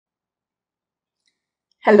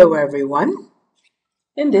Hello everyone.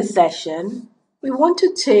 In this session, we want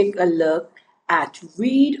to take a look at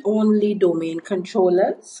read-only domain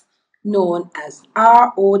controllers known as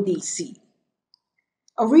RODC.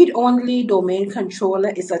 A read-only domain controller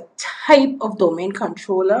is a type of domain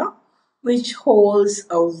controller which holds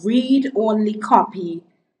a read-only copy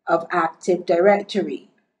of Active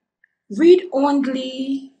Directory.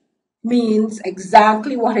 Read-only means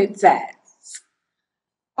exactly what it says.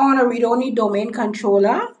 On a read-only domain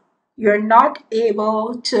controller, you're not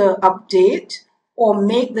able to update or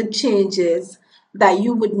make the changes that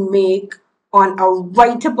you would make on a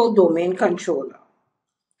writable domain controller.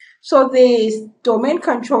 So the domain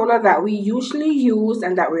controller that we usually use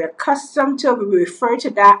and that we're accustomed to, we refer to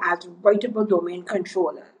that as writable domain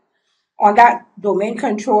controller. On that domain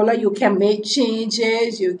controller, you can make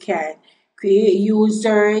changes, you can create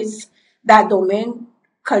users. That domain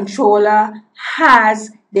controller has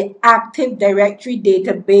the Active Directory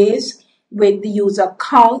database with the user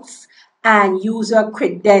counts and user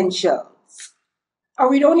credentials. A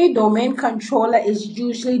read-only domain controller is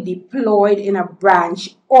usually deployed in a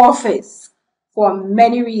branch office for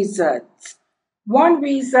many reasons. One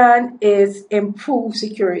reason is improved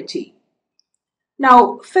security.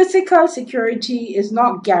 Now, physical security is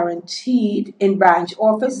not guaranteed in branch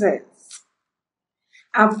offices.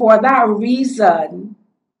 And for that reason,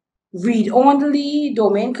 read-only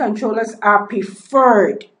domain controllers are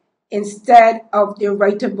preferred instead of the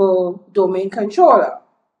writable domain controller.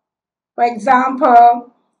 For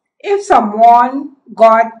example, if someone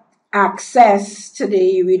got access to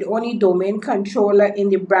the read-only domain controller in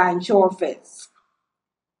the branch office,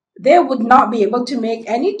 they would not be able to make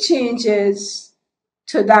any changes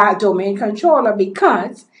to that domain controller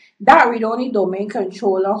because that read-only domain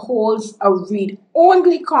controller holds a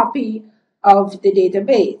read-only copy of the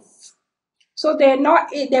database. So they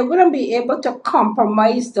wouldn't be able to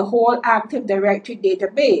compromise the whole Active Directory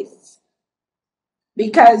database.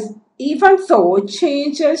 Because even so,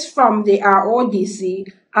 changes from the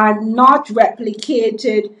RODC are not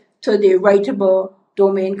replicated to the writable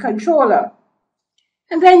domain controller.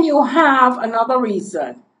 And then you have another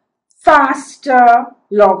reason, faster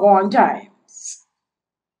logon times.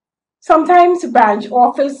 Sometimes branch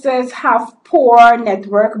offices have poor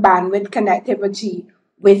network bandwidth connectivity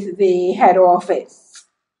with the head office,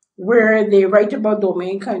 where the writable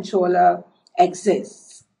domain controller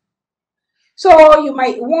exists. So you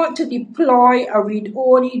might want to deploy a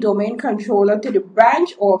read-only domain controller to the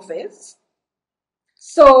branch office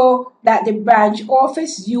so that the branch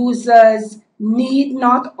office users need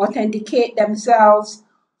not authenticate themselves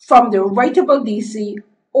from the writable DC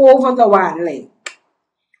over the WAN link.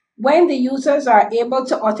 When the users are able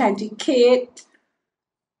to authenticate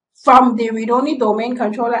from the read-only domain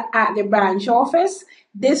controller at the branch office,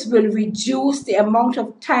 this will reduce the amount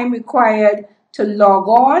of time required to log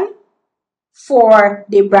on for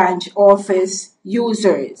the branch office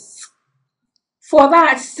users. For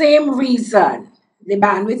that same reason, the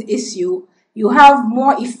bandwidth issue, you have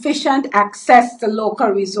more efficient access to local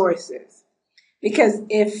resources. Because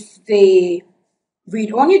if the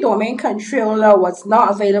read-only domain controller was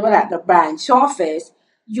not available at the branch office,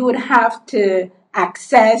 you would have to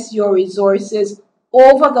access your resources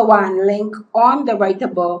over the WAN link on the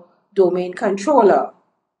writable domain controller.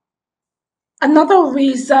 Another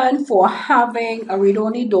reason for having a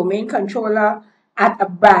read-only domain controller at a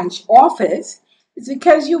branch office is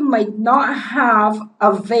because you might not have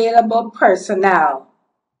available personnel,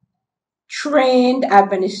 trained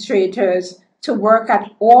administrators to work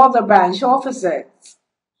at all the branch offices.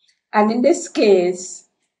 And in this case,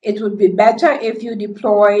 it would be better if you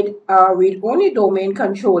deployed a read-only domain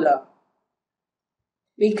controller,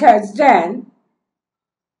 because then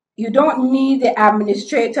you don't need the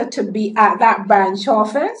administrator to be at that branch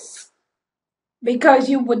office, because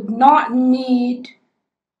you would not need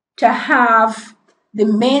to have the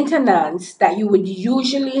maintenance that you would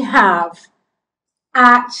usually have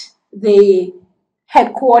at the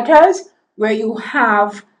headquarters where you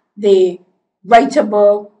have the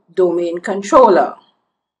writable domain controller.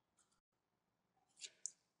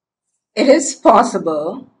 It is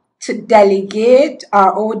possible to delegate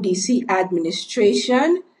RODC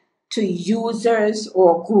administration to users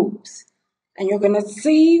or groups. And you're going to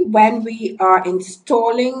see when we are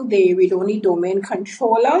installing the read-only domain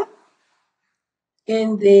controller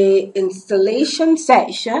in the installation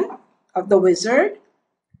section of the wizard,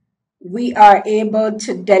 we are able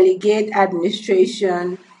to delegate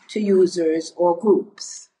administration to users or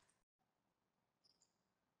groups.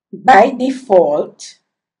 By default,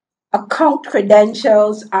 account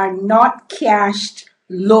credentials are not cached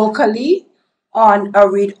locally on a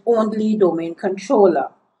read-only domain controller.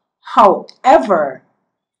 However,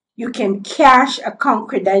 you can cache account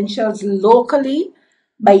credentials locally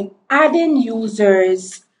by adding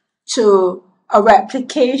users to a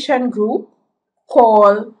replication group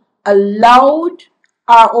called Allowed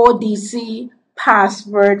RODC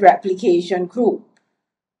Password Replication Group.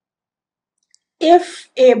 If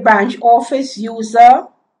a branch office user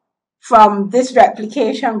from this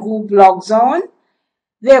replication group logs on,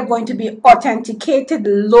 they're going to be authenticated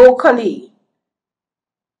locally,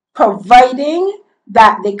 providing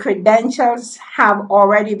that the credentials have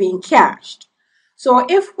already been cached. So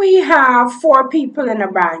if we have 4 people in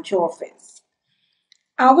a branch office,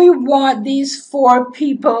 and we want these 4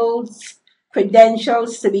 people's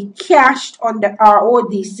credentials to be cached on the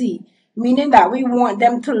RODC, meaning that we want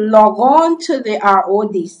them to log on to the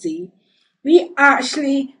RODC, we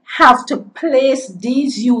actually have to place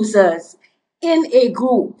these users in a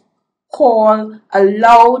group called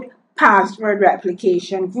Allowed Password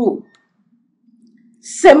Replication Group.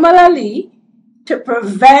 Similarly, to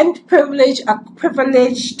prevent privileged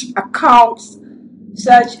accounts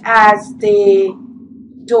such as the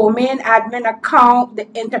domain admin account, the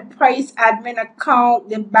enterprise admin account,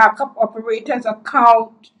 the backup operators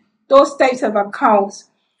account, those types of accounts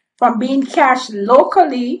from being cached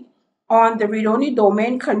locally on the read-only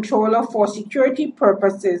domain controller for security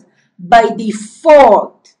purposes, by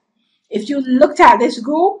default, if you looked at this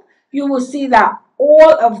group, you will see that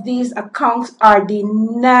all of these accounts are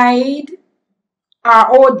denied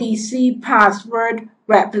RODC password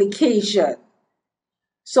replication.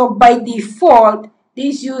 So by default,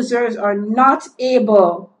 these users are not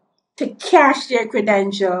able to cache their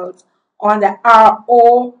credentials on the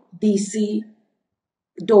RODC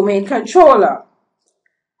domain controller.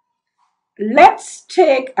 Let's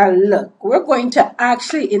take a look. We're going to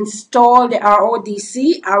actually install the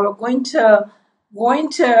RODC, and we're going to go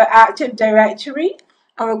into Active Directory,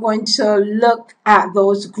 and we're going to look at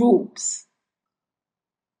those groups.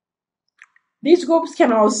 These groups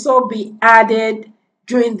can also be added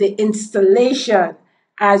during the installation,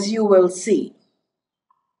 as you will see.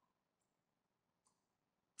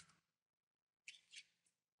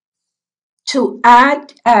 To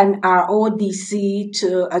add an RODC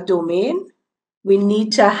to a domain, we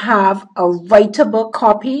need to have a writable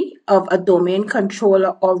copy of a domain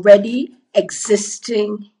controller already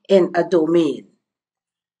existing in a domain.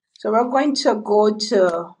 So we're going to go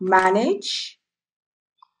to Manage,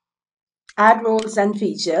 Add Roles and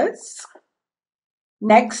Features.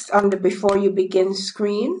 Next, on the Before You Begin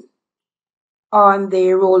screen, on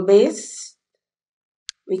the role base,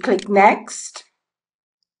 we click Next,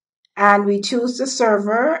 and we choose the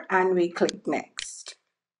server, and we click Next.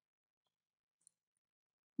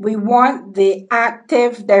 We want the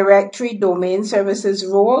Active Directory Domain Services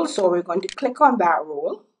role, so we're going to click on that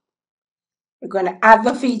role. We're going to add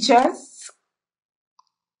the features.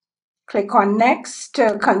 Click on Next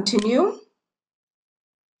to continue.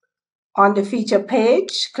 On the feature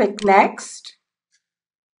page, click Next.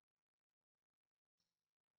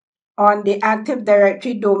 On the Active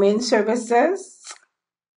Directory Domain Services,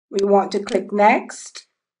 we want to click Next.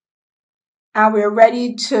 And we're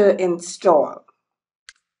ready to install.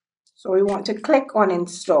 So we want to click on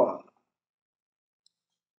Install.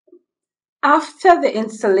 After the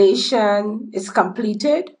installation is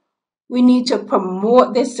completed, we need to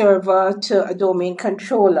promote the server to a domain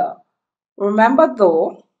controller. Remember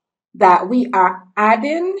though that we are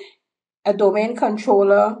adding a domain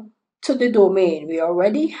controller to the domain. We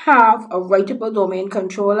already have a writable domain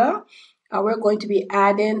controller, and we're going to be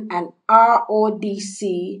adding an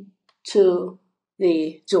RODC to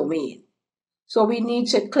the domain. So we need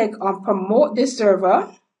to click on Promote this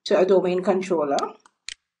server to a domain controller.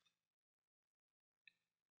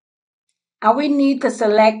 And we need to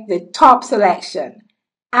select the top selection,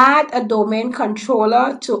 Add a domain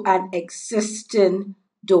controller to an existing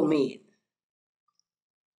domain.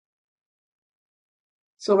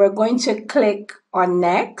 So we're going to click on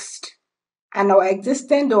Next, and our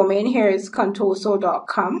existing domain here is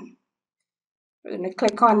contoso.com. We're going to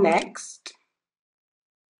click on Next.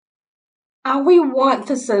 And we want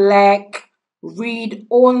to select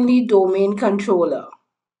Read-Only Domain Controller,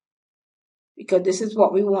 because this is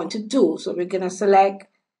what we want to do. So we're going to select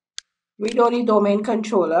Read-Only Domain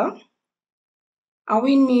Controller. And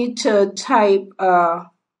we need to type a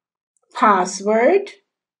password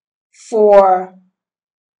for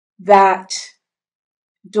that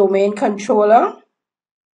domain controller,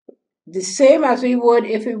 the same as we would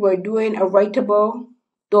if we were doing a writable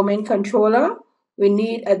domain controller. We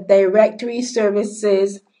need a directory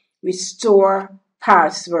services restore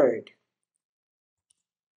password.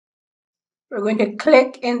 We're going to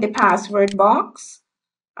click in the password box.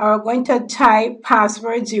 We're going to type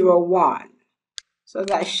password 01. So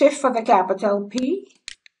that's shift for the capital P,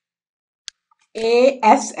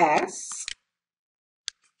 ASS,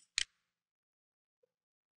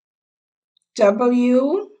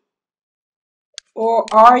 WORD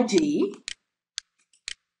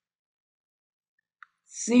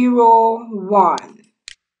 01.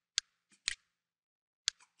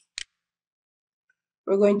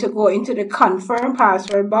 We're going to go into the confirm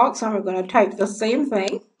password box and we're going to type the same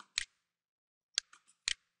thing.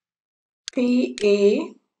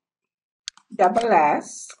 PASS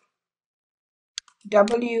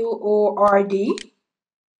WORD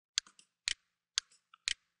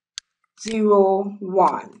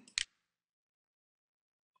 01.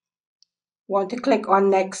 Want to click on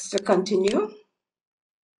next to continue.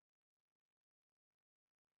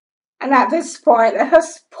 And at this point, let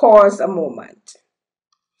us pause a moment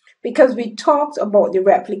because we talked about the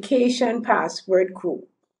replication password group.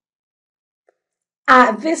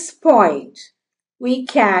 At this point, we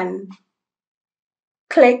can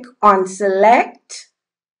click on select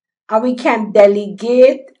and we can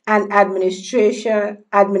delegate an administrator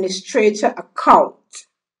account.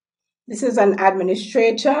 This is an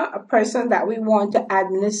administrator, a person that we want to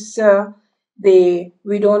administer the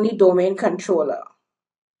read-only domain controller.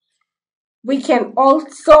 We can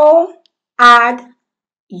also add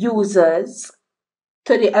users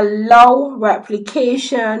to the allow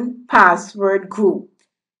replication password group.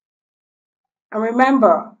 And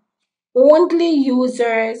remember, only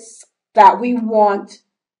users that we want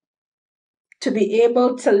to be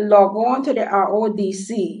able to log on to the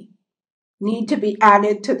RODC need to be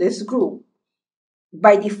added to this group.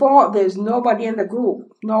 By default, there's nobody in the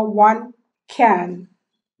group. No one can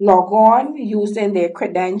log on using their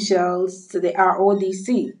credentials to the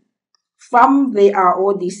RODC from the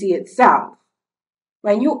RODC itself.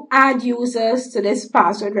 When you add users to this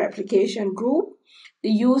password replication group, the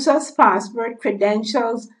user's password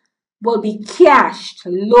credentials will be cached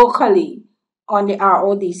locally on the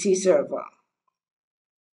RODC server.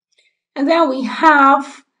 And then we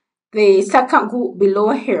have the second group below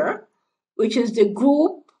here, which is the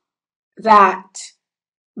group that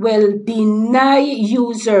will deny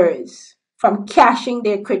users from caching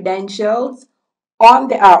their credentials on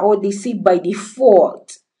the RODC by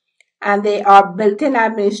default. And they are built-in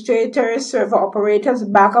administrators, server operators,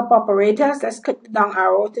 backup operators. Let's click the down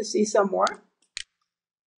arrow to see some more.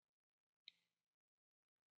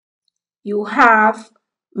 You have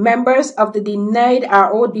members of the denied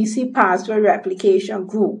RODC password replication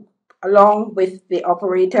group, along with the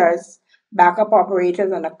operators, backup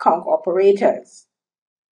operators, and account operators.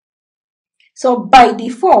 So by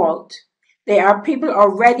default, there are people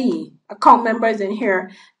already, account members in here,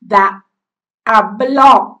 that are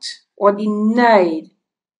blocked or denied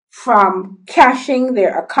from caching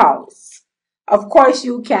their accounts. Of course,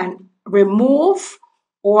 you can remove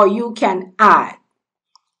or you can add.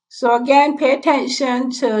 So again, pay attention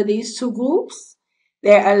to these two groups.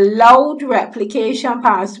 They're allowed replication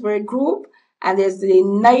password group and there's the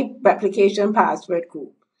denied replication password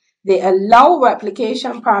group. The allow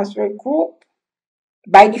replication password group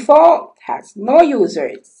by default has no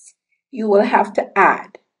users. You will have to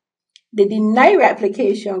add. The deny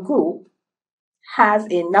replication group has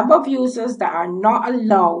a number of users that are not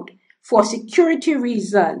allowed for security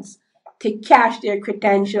reasons to cache their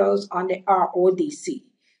credentials on the RODC.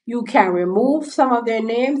 You can remove some of their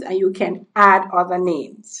names and you can add other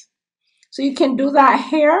names. So you can do that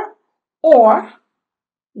here, or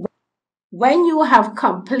when you have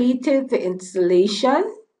completed the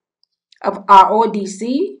installation of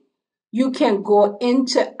RODC, you can go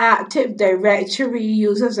into Active Directory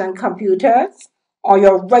users and computers or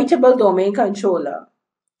your writable domain controller,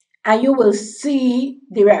 and you will see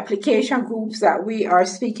the replication groups that we are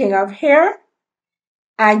speaking of here,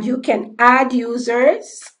 and you can add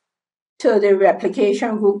users to the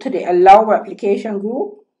replication group, to the allow replication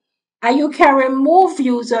group, and you can remove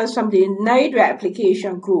users from the denied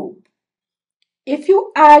replication group. If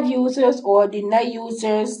you add users or deny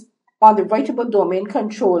users on the writable domain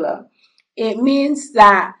controller, it means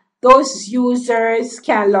that those users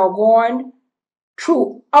can log on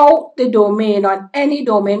throughout the domain on any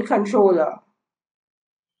domain controller.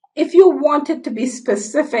 If you wanted to be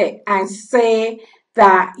specific and say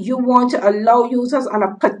that you want to allow users on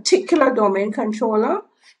a particular domain controller,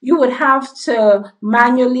 you would have to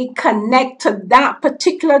manually connect to that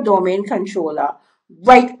particular domain controller.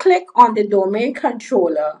 Right-click on the domain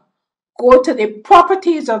controller, go to the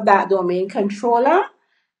properties of that domain controller,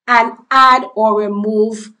 and add or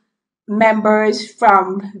remove members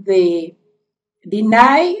from the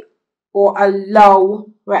deny or allow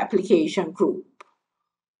replication group.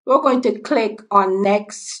 We're going to click on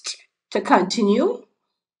next to continue.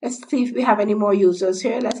 Let's see if we have any more users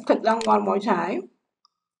here. Let's click on one more time.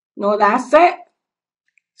 No, that's it.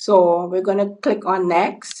 So we're going to click on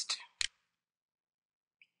next.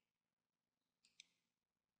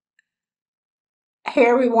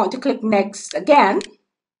 Here we want to click next again.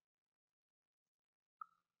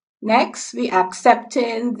 Next, we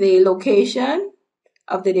accepting the location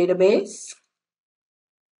of the database,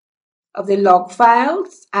 of the log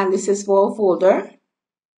files, and this is for folder.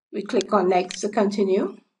 We click on next to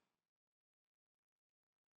continue.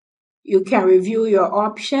 You can review your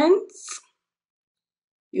options.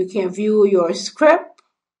 You can view your script.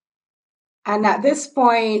 And at this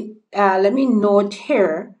point, let me note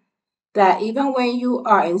here that even when you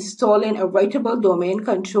are installing a writable domain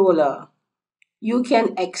controller, you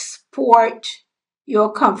can export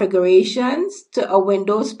your configurations to a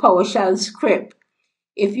Windows PowerShell script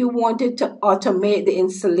if you wanted to automate the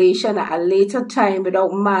installation at a later time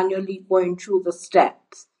without manually going through the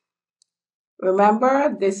steps.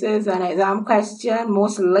 Remember, this is an exam question,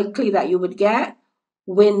 most likely that you would get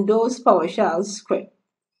Windows PowerShell script.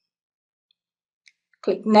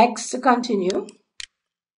 Click next to continue.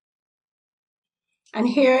 And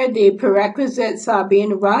here the prerequisites are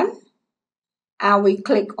being run, and we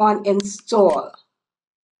click on install.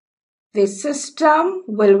 The system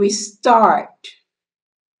will restart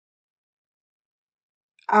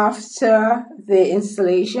after the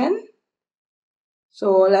installation.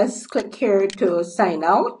 So let's click here to sign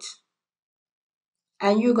out.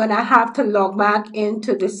 And you're going to have to log back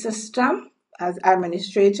into the system as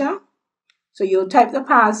administrator. So you'll type the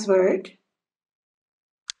password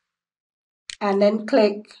and then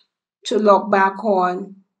click to log back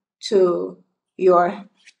on to your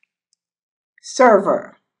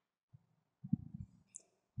server.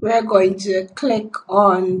 We're going to click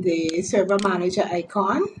on the server manager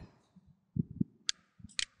icon.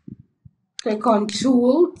 Click on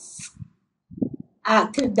Tools,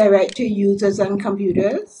 Active Directory Users and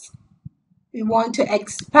Computers. We want to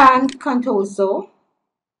expand Contoso.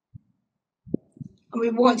 And we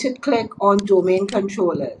want to click on Domain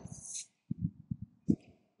Controllers.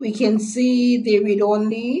 We can see the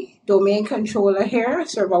read-only domain controller here,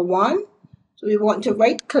 server 1. So we want to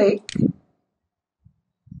right-click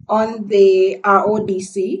on the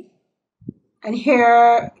RODC. And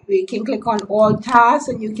here we can click on all tasks,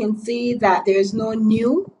 and you can see that there's no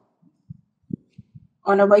new.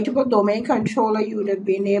 On a writable domain controller, you would have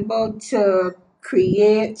been able to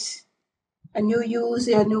create a new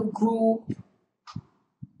user, a new group,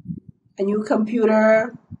 a new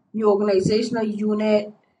computer, new organizational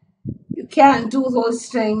unit. You can't do those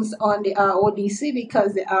things on the RODC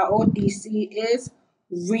because the RODC is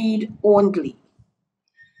read only.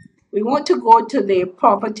 We want to go to the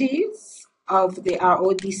properties of the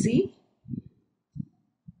RODC.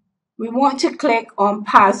 We want to click on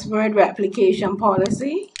password replication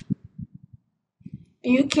policy.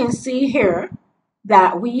 And you can see here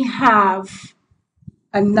that we have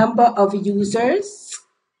a number of users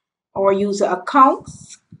or user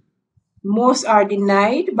accounts. Most are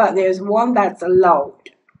denied, but there's one that's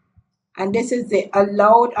allowed. And this is the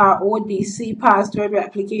allowed RODC password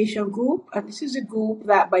replication group. And this is a group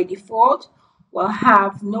that by default will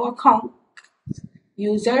have no account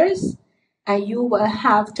users. And you will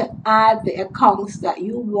have to add the accounts that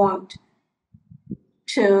you want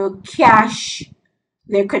to cache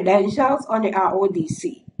their credentials on the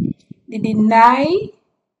RODC. The deny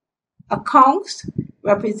accounts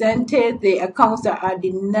represented the accounts that are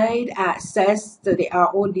denied access to the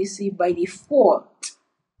RODC by default.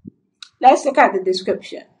 Let's look at the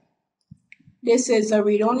description. This is a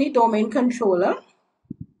read-only domain controller.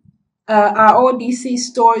 RODC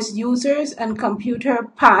stores users and computer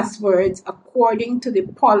passwords according to the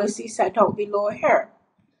policy set out below here.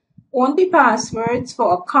 Only passwords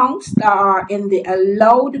for accounts that are in the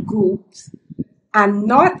allowed groups and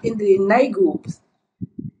not in the denied groups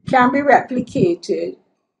can be replicated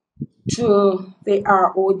to the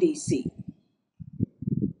RODC.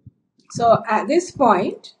 So at this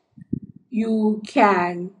point, you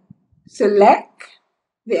can select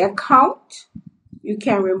the account, you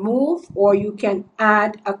can remove, or you can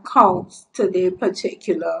add accounts to the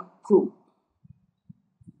particular group.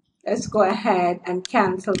 Let's go ahead and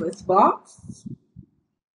cancel this box.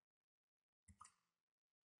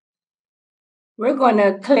 We're going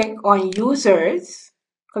to click on users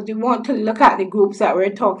because we want to look at the groups that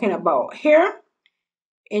we're talking about. Here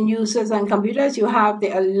in users and computers, you have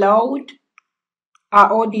the allowed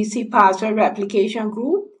RODC password replication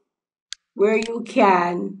group where you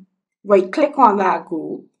can right click on that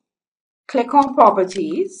group click on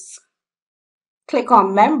Properties, click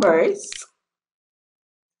on Members,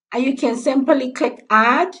 and you can simply click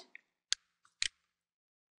Add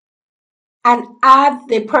and add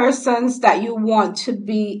the persons that you want to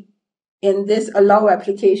be in this Allow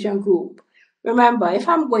Application group. Remember, if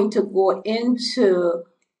I'm going to go into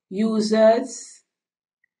Users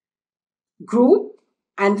group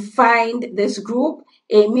and find this group,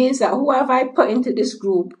 it means that whoever I put into this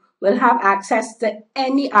group will have access to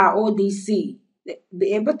any RODC,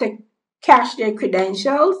 be able to cache their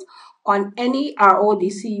credentials on any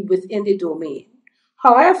RODC within the domain.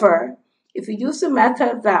 However, if we use the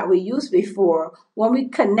method that we used before, when we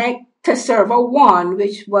connect to server 1,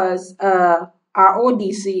 which was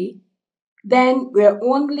RODC, then we're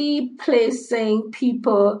only placing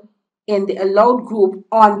people in the allowed group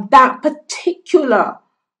on that particular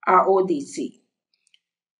RODC.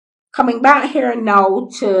 Coming back here now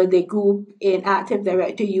to the group in Active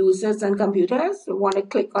Directory Users and Computers, we want to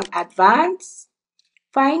click on Advanced,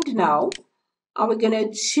 Find Now, and we're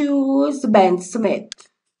going to choose Ben Smith.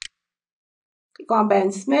 Click on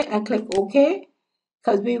Ben Smith and click OK,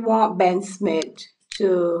 because we want Ben Smith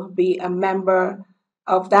to be a member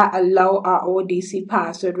of that Allow RODC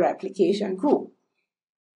Password Replication group.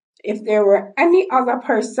 If there were any other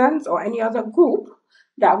persons or any other group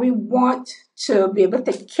that we want to be able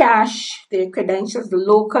to cache their credentials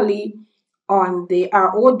locally on the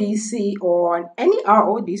RODC or on any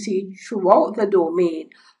RODC throughout the domain,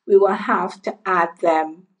 we will have to add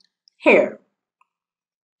them here.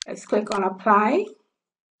 Let's click on Apply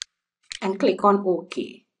and click on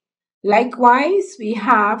OK. Likewise, we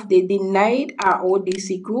have the denied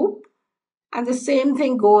RODC group, and the same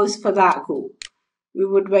thing goes for that group. We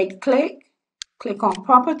would right click, click on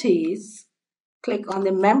Properties, click on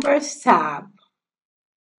the Members tab,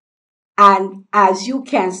 and as you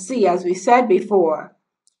can see, as we said before,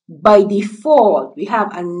 by default, we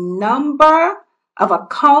have a number of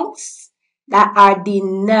accounts that are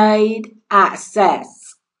denied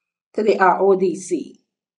access to the RODC.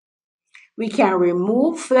 We can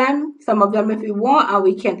remove them, some of them if we want, and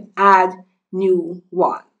we can add new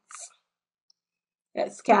ones.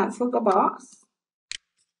 Let's cancel the box.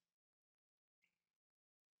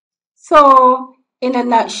 So, in a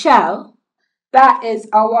nutshell, that is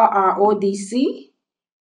our RODC.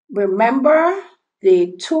 Remember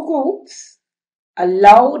the two groups,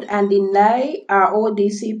 allowed and deny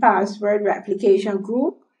RODC password replication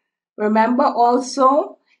group. Remember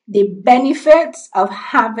also the benefits of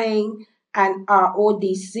having an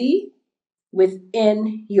RODC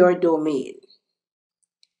within your domain.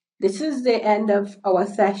 This is the end of our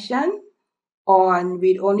session on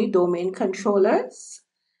read-only domain controllers,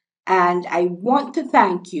 and I want to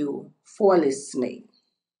thank you for listening.